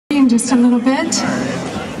just a little bit.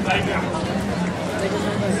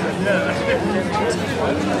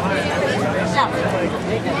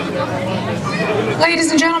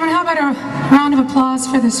 Ladies and gentlemen, how about a round of applause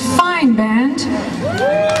for this fine band? This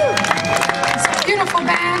beautiful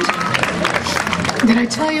band. Did I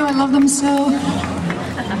tell you I love them so?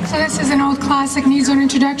 So this is an old classic, needs no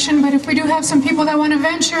introduction, but if we do have some people that want to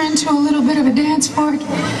venture into a little bit of a dance part,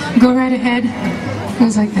 go right ahead. It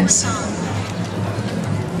goes like this.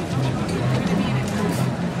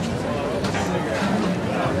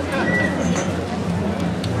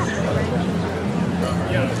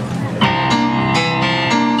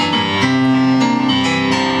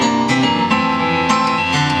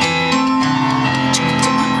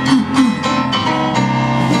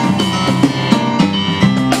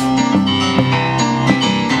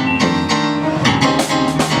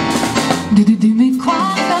 Dimmi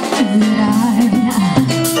quando finirai.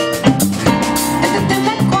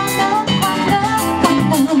 Dimmi quando,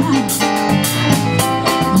 quando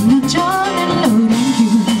ogni giorno l'ora in più.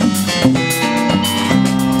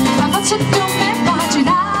 Ma forse tu mi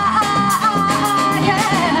bacerai,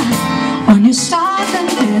 yeah. Ogni istante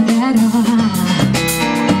intenderò.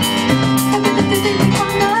 Dimmi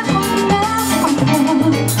quando, quando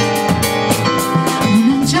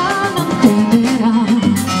ogni giorno intenderò.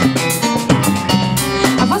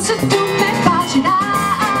 Se tu mi bacerai,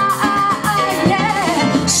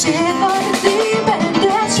 yeah. Se voglio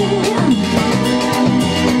dipenderci,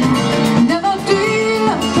 devo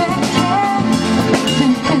dirlo perché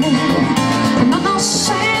non ho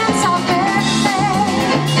senza per te.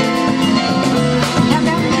 La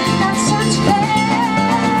mia vita senza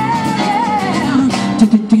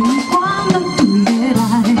te. Dimmi quando tu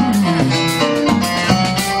verrai.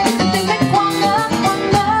 Dimmi quando,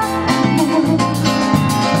 quando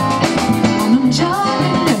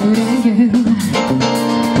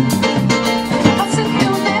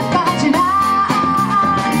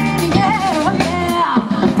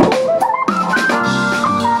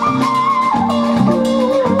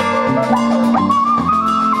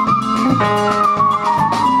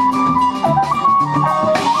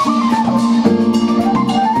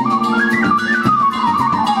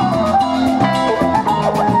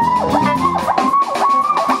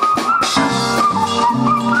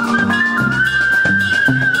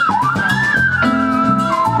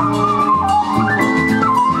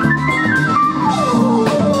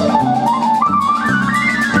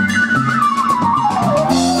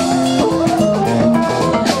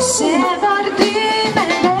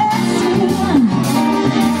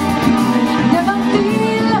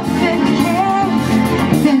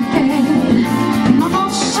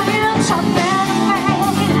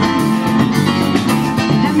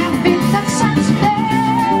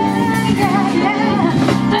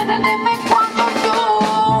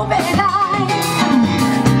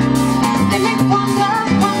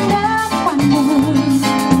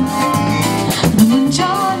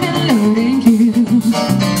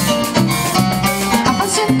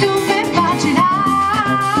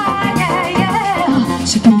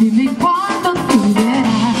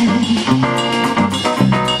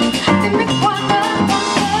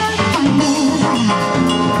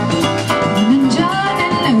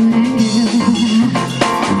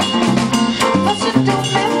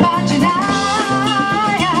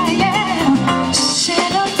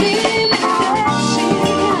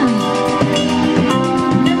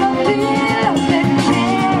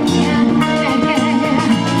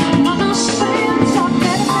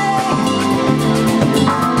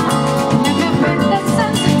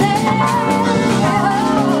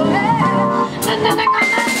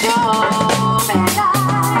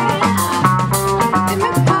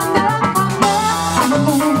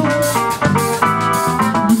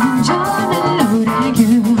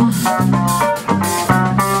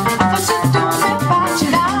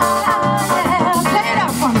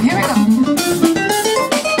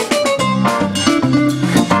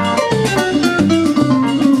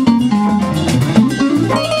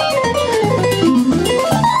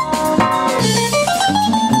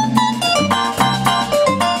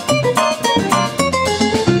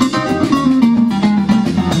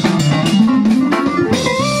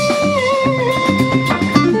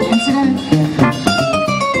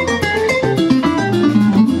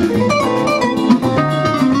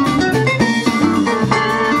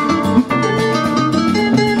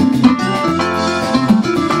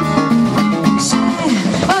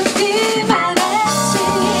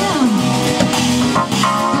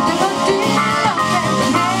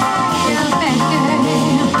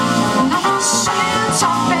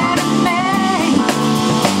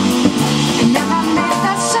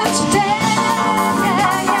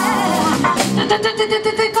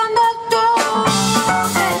Quando